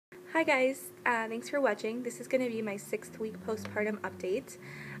Hi guys, thanks for watching. This is going to be my 6th week postpartum update.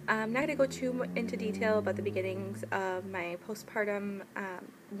 I'm not going to go too into detail about the beginnings of my postpartum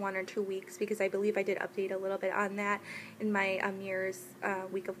 1 or 2 weeks because I believe I did update a little bit on that in my year's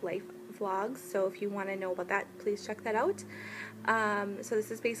week of life vlogs. So if you want to know about that, please check that out. So this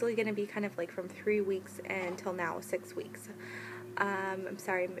is basically going to be kind of like from 3 weeks until now 6 weeks. I'm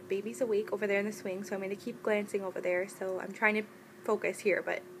sorry, my baby's awake over there in the swing, so I'm going to keep glancing over there. So I'm trying to focus here,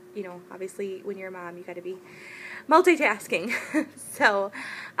 but you know, obviously when you're a mom, you got to be multitasking. So,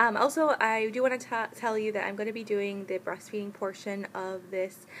 also I do want to tell you that I'm going to be doing the breastfeeding portion of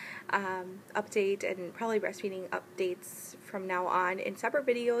this update and probably breastfeeding updates from now on in separate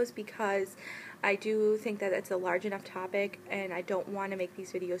videos because I do think that it's a large enough topic and I don't want to make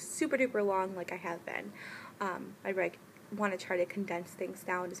these videos super duper long like I have been. I want to try to condense things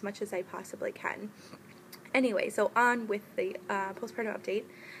down as much as I possibly can. Anyway, so on with the postpartum update.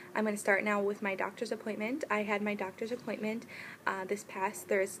 I'm going to start now with my doctor's appointment. I had my doctor's appointment this past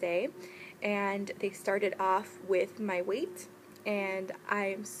Thursday, and they started off with my weight, and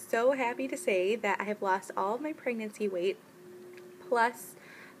I'm so happy to say that I have lost all of my pregnancy weight plus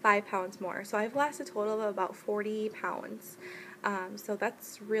 5 pounds more. So I've lost a total of about 40 pounds. So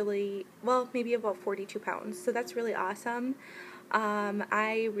that's really, well, maybe about 42 pounds. So that's really awesome.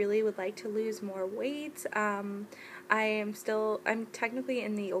 I really would like to lose more weight. I'm technically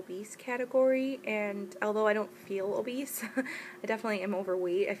in the obese category, and although I don't feel obese, I definitely am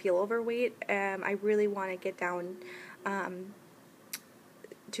overweight. I feel overweight. I really want to get down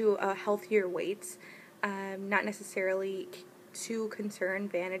to a healthier weight. Not necessarily too concerned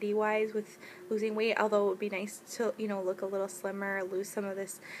vanity-wise with losing weight, although it would be nice to, you know, look a little slimmer, lose some of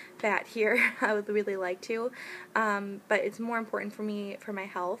this fat here. I would really like to, but it's more important for me for my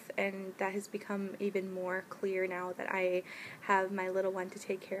health, and that has become even more clear now that I have my little one to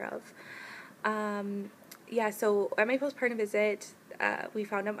take care of. Yeah, so at my postpartum visit, we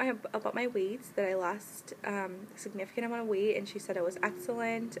found out about my weight, that I lost a significant amount of weight, and she said it was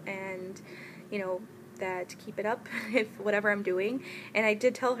excellent, and, you know, that to keep it up if whatever I'm doing. And I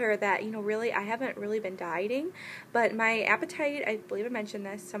did tell her that, you know, really I haven't really been dieting, but my appetite, I believe I mentioned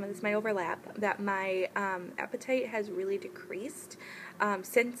this, some of this might overlap, that my appetite has really decreased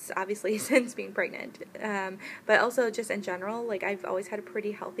since being pregnant, but also just in general. Like, I've always had a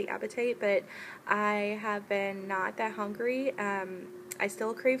pretty healthy appetite, but I have been not that hungry. I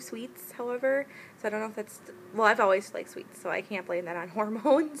still crave sweets, however, so I don't know if that's, well, I've always liked sweets, so I can't blame that on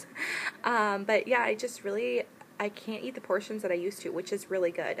hormones. But yeah, I can't eat the portions that I used to, which is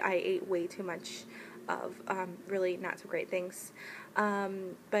really good. I ate way too much of really not so great things.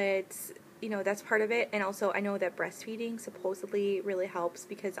 But you know, that's part of it. And also I know that breastfeeding supposedly really helps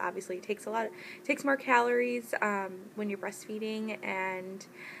because obviously it takes more calories when you're breastfeeding, and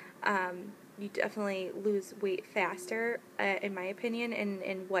you definitely lose weight faster, in my opinion,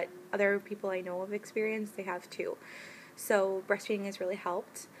 and what other people I know have experienced, they have too. So breastfeeding has really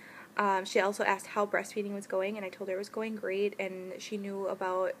helped. She also asked how breastfeeding was going, and I told her it was going great, and she knew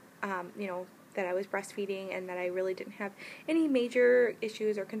about, you know, that I was breastfeeding and that I really didn't have any major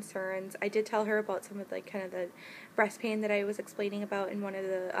issues or concerns. I did tell her about some of, like, kind of the breast pain that I was explaining about in one of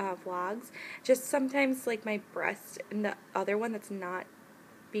the vlogs. Just sometimes, like, my breast and the other one that's not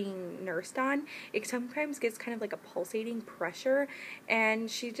being nursed on, it sometimes gets kind of like a pulsating pressure,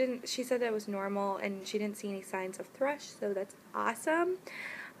 and she said that it was normal and she didn't see any signs of thrush, so that's awesome.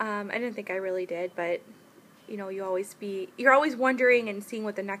 I didn't think I really did, but you know, you're always wondering and seeing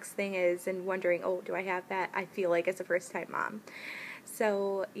what the next thing is and wondering, oh, do I have that? I feel like as a first-time mom.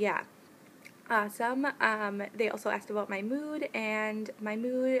 So yeah, awesome. They also asked about my mood, and my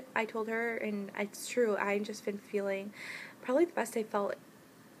mood, I told her, and it's true, I've just been feeling probably the best I felt,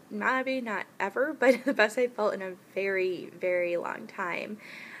 maybe not ever, but the best I felt in a very, very long time.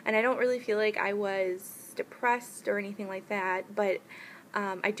 And I don't really feel like I was depressed or anything like that, but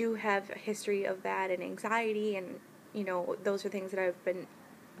I do have a history of that and anxiety, and, you know, those are things that I've been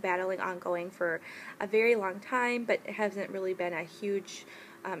battling ongoing for a very long time, but it hasn't really been a huge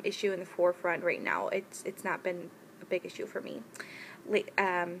issue in the forefront right now. It's not been a big issue for me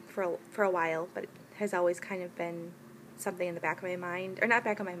for a while, but it has always kind of been something in the back of my mind, or not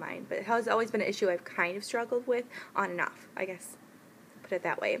back of my mind, but it has always been an issue I've kind of struggled with on and off, I guess, put it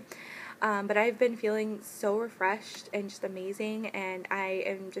that way. But I've been feeling so refreshed and just amazing, and I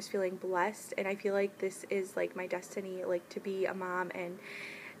am just feeling blessed, and I feel like this is like my destiny, like to be a mom and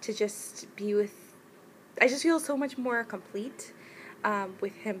to just be with, I just feel so much more complete.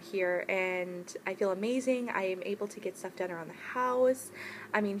 with him here, and I feel amazing. I am able to get stuff done around the house.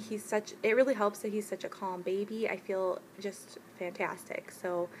 I mean, it really helps that he's such a calm baby. I feel just fantastic.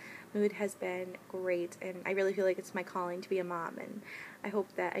 So mood has been great, and I really feel like it's my calling to be a mom, and I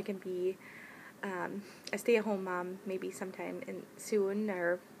hope that I can be a stay-at-home mom maybe sometime soon,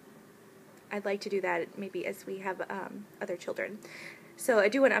 or I'd like to do that maybe as we have other children. So I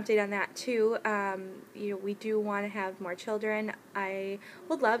do want to update on that too. We do want to have more children. I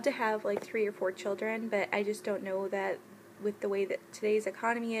would love to have like 3 or 4 children, but I just don't know that with the way that today's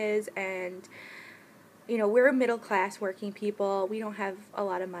economy is, and we're middle class working people. We don't have a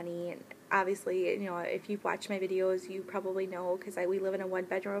lot of money, and obviously, if you've watched my videos, you probably know, because we live in a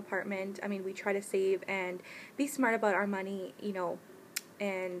 1-bedroom apartment. I mean, we try to save and be smart about our money,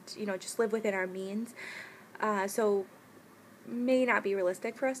 and just live within our means. So may not be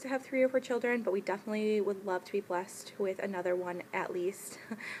realistic for us to have 3 or 4 children, but we definitely would love to be blessed with another one at least.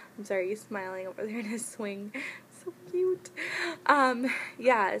 I'm sorry, he's smiling over there in his swing. So cute.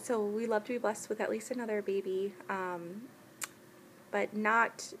 Yeah, so we love to be blessed with at least another baby, but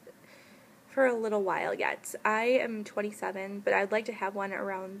not for a little while yet. I am 27, but I'd like to have one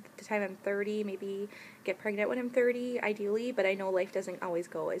around the time I'm 30, maybe get pregnant when I'm 30, ideally, but I know life doesn't always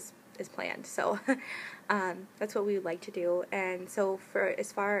go as planned, so that's what we would like to do. And so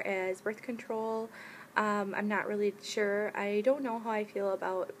as far as birth control, I'm not really sure. I don't know how I feel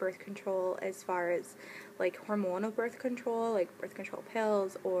about birth control as far as like hormonal birth control, like birth control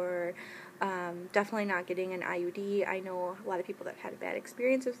pills, or definitely not getting an IUD. I know a lot of people that have had bad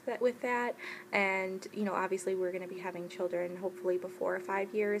experiences with that, and obviously we're going to be having children hopefully before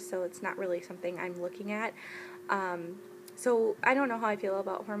 5 years, so it's not really something I'm looking at. So I don't know how I feel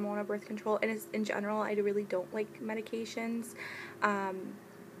about hormonal birth control, and in general, I really don't like medications.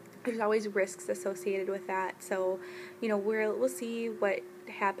 There's always risks associated with that, so we'll see what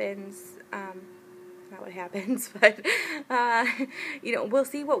happens. Not what happens, but we'll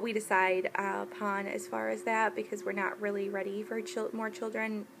see what we decide upon as far as that, because we're not really ready for more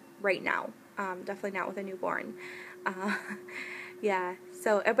children right now. Definitely not with a newborn. Yeah.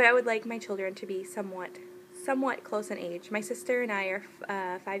 So, but I would like my children to be somewhat close in age. My sister and I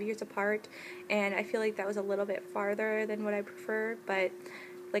are 5 years apart, and I feel like that was a little bit farther than what I prefer, but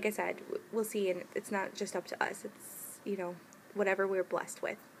like I said, we'll see, and it's not just up to us. It's, whatever we're blessed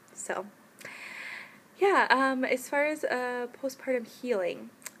with. So, yeah, as far as postpartum healing,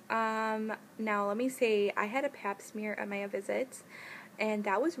 now let me say, I had a pap smear at my visit, and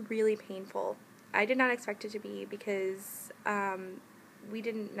that was really painful. I did not expect it to be, because we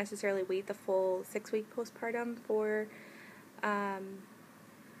didn't necessarily wait the full 6-week postpartum for,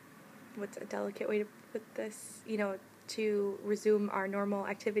 what's a delicate way to put this, to resume our normal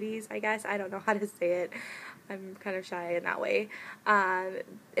activities, I guess. I don't know how to say it. I'm kind of shy in that way.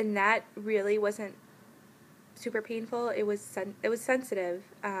 And that really wasn't super painful. It was sensitive.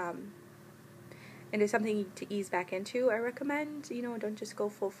 And it's something to ease back into, I recommend. Don't just go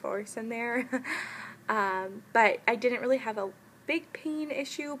full force in there. But I didn't really have a big pain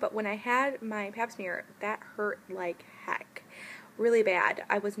issue, but when I had my pap smear, that hurt like heck. Really bad.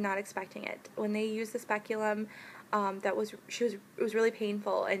 I was not expecting it. When they used the speculum, it was really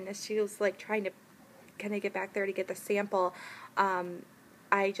painful, and as she was like trying to kind of get back there to get the sample,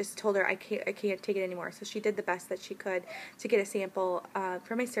 I just told her I can't take it anymore. So she did the best that she could to get a sample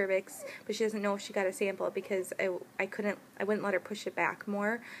for my cervix, but she doesn't know if she got a sample because I wouldn't let her push it back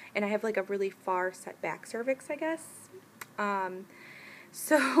more, and I have like a really far set back cervix, I guess.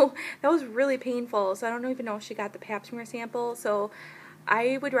 So that was really painful. So I don't even know if she got the pap smear sample. So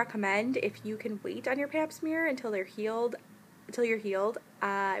I would recommend, if you can wait on your pap smear until you're healed,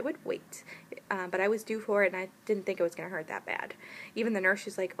 I would wait. But I was due for it, and I didn't think it was going to hurt that bad. Even the nurse,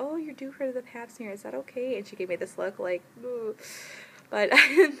 she's like, "Oh, you're due for the pap smear. Is that okay?" And she gave me this look like, "Ooh." But I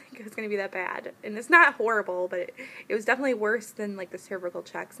didn't think it was going to be that bad. And it's not horrible, but it was definitely worse than like the cervical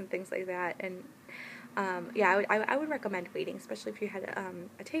checks and things like that. And yeah, I would recommend waiting, especially if you had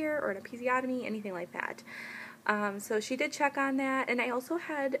a tear or an episiotomy, anything like that. So she did check on that, and I also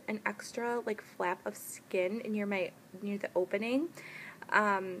had an extra like flap of skin near the opening,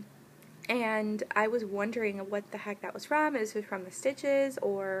 and I was wondering what the heck that was from. Is it from the stitches,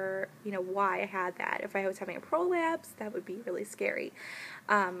 or why I had that? If I was having a prolapse, that would be really scary.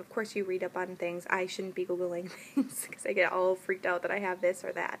 Of course, you read up on things. I shouldn't be Googling things because I get all freaked out that I have this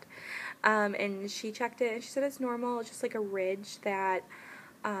or that. And she checked it, and she said it's normal. It's just like a ridge that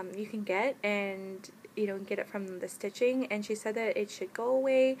you can get, and you know, get it from the stitching, and she said that it should go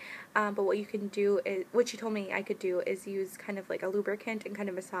away, but what you can do is, what she told me I could do is use kind of like a lubricant and kind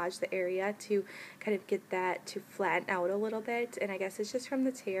of massage the area to kind of get that to flatten out a little bit, and I guess it's just from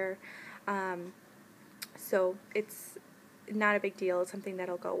the tear, so it's not a big deal. It's something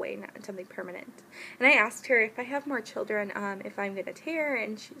that'll go away, not something permanent. And I asked her if I have more children, if I'm going to tear,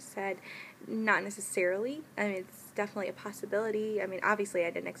 and she said not necessarily. I mean, it's definitely a possibility. I mean, obviously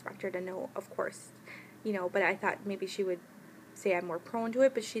I didn't expect her to know, of course, you know, but I thought maybe she would say I'm more prone to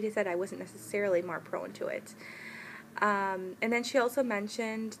it, but she said I wasn't necessarily more prone to it. And then she also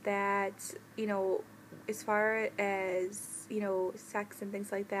mentioned that, you know, as far as, you know, sex and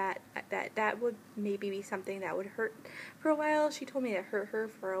things like that, that would maybe be something that would hurt for a while. She told me it hurt her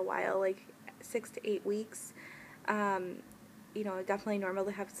for a while, like 6 to 8 weeks. You know, definitely normal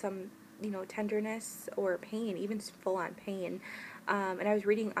to have some, you know, tenderness or pain, even full-on pain. And I was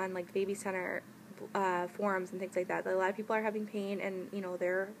reading on, like, baby center forums and things like that a lot of people are having pain, and, you know,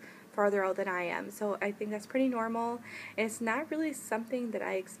 they're farther out than I am. So I think that's pretty normal, and it's not really something that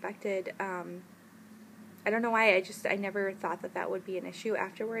I expected. I don't know why, I never thought that that would be an issue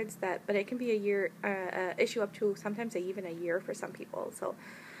afterwards, but it can be a year, issue up to sometimes even a year for some people, so,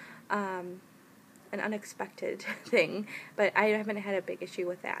 an unexpected thing, but I haven't had a big issue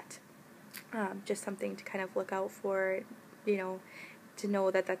with that. Just something to kind of look out for, you know, to know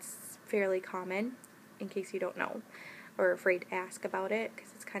that that's fairly common, in case you don't know, or afraid to ask about it,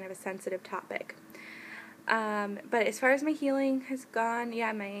 because it's kind of a sensitive topic. But as far as my healing has gone,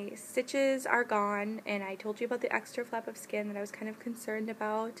 yeah, my stitches are gone, and I told you about the extra flap of skin that I was kind of concerned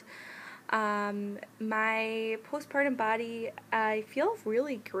about. My postpartum body, I feel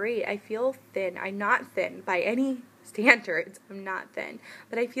really great. I feel thin. I'm not thin by any standards. I'm not thin,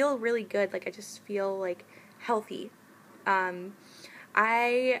 but I feel really good. Like, I just feel like healthy.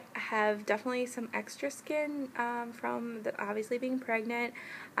 I have definitely some extra skin from obviously being pregnant.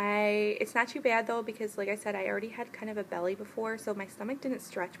 It's not too bad though, because like I said, I already had kind of a belly before, so my stomach didn't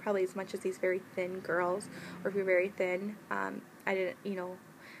stretch probably as much as these very thin girls, or if you're very thin, I didn't, you know,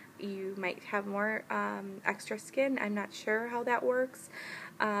 you might have more extra skin. I'm not sure how that works.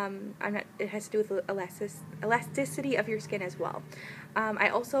 It has to do with the elasticity of your skin as well. I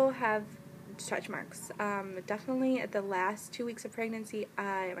also have stretch marks. Definitely at the last 2 weeks of pregnancy,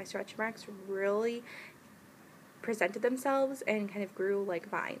 my stretch marks really presented themselves and kind of grew like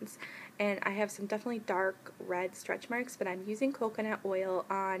vines. And I have some definitely dark red stretch marks, but I'm using coconut oil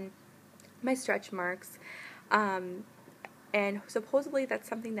on my stretch marks. And supposedly that's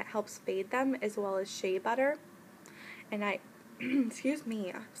something that helps fade them, as well as shea butter. And I, excuse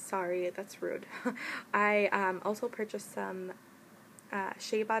me, sorry, that's rude. I also purchased some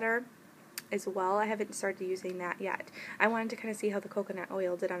shea butter as well. I haven't started using that yet. I wanted to kind of see how the coconut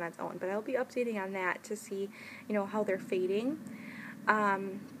oil did on its own, but I'll be updating on that to see, you know, how they're fading.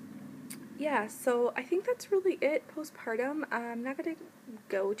 Yeah, so I think that's really it postpartum. I'm not going to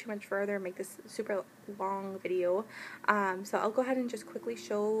go too much further and make this super long video. So I'll go ahead and just quickly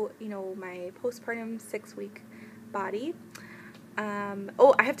show, you know, my postpartum 6-week body.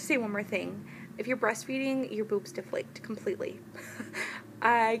 Oh, I have to say one more thing. If you're breastfeeding, your boobs deflate completely.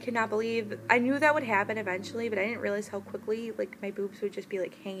 I cannot believe, I knew that would happen eventually, but I didn't realize how quickly, like, my boobs would just be,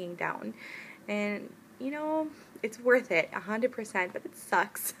 like, hanging down. And, you know, it's worth it, 100%, but it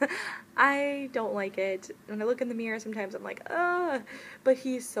sucks. I don't like it. When I look in the mirror, sometimes I'm like, ugh, but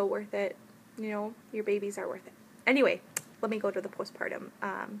he's so worth it. You know, your babies are worth it. Anyway, let me go to the postpartum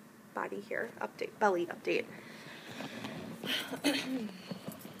body here, belly update.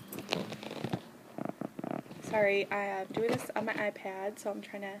 Sorry, I'm doing this on my iPad, so I'm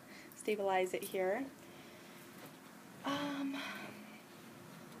trying to stabilize it here. So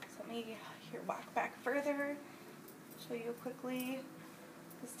let me here walk back further, show you quickly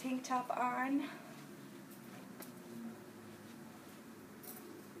this tank top on.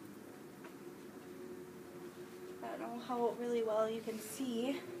 I don't know how really well you can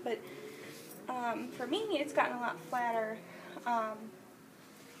see, but for me, it's gotten a lot flatter.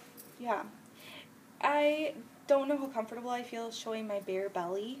 Yeah. I don't know how comfortable I feel showing my bare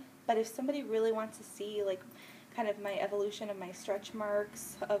belly, but if somebody really wants to see, like, kind of my evolution of my stretch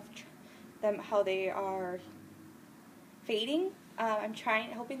marks, of them, how they are fading, I'm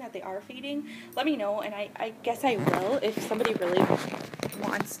hoping that they are fading. Let me know, and I guess I will. If somebody really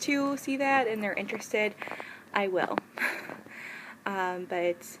wants to see that and they're interested, I will.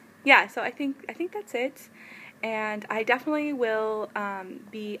 But yeah, so I think that's it. And I definitely will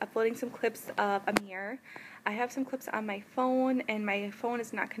be uploading some clips of Amir. I have some clips on my phone, and my phone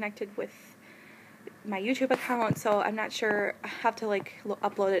is not connected with my YouTube account, so I'm not sure. I have to like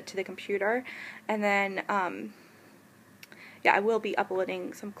upload it to the computer, and then yeah, I will be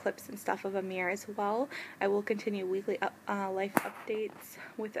uploading some clips and stuff of Amir as well. I will continue weekly life updates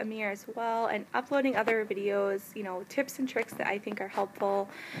with Amir as well, and uploading other videos, you know, tips and tricks that I think are helpful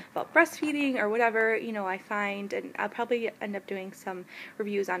about breastfeeding or whatever, you know, I find, and I'll probably end up doing some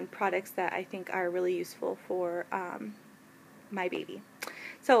reviews on products that I think are really useful for my baby.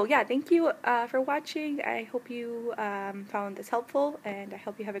 So yeah, thank you for watching. I hope you found this helpful, and I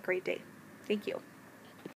hope you have a great day. Thank you.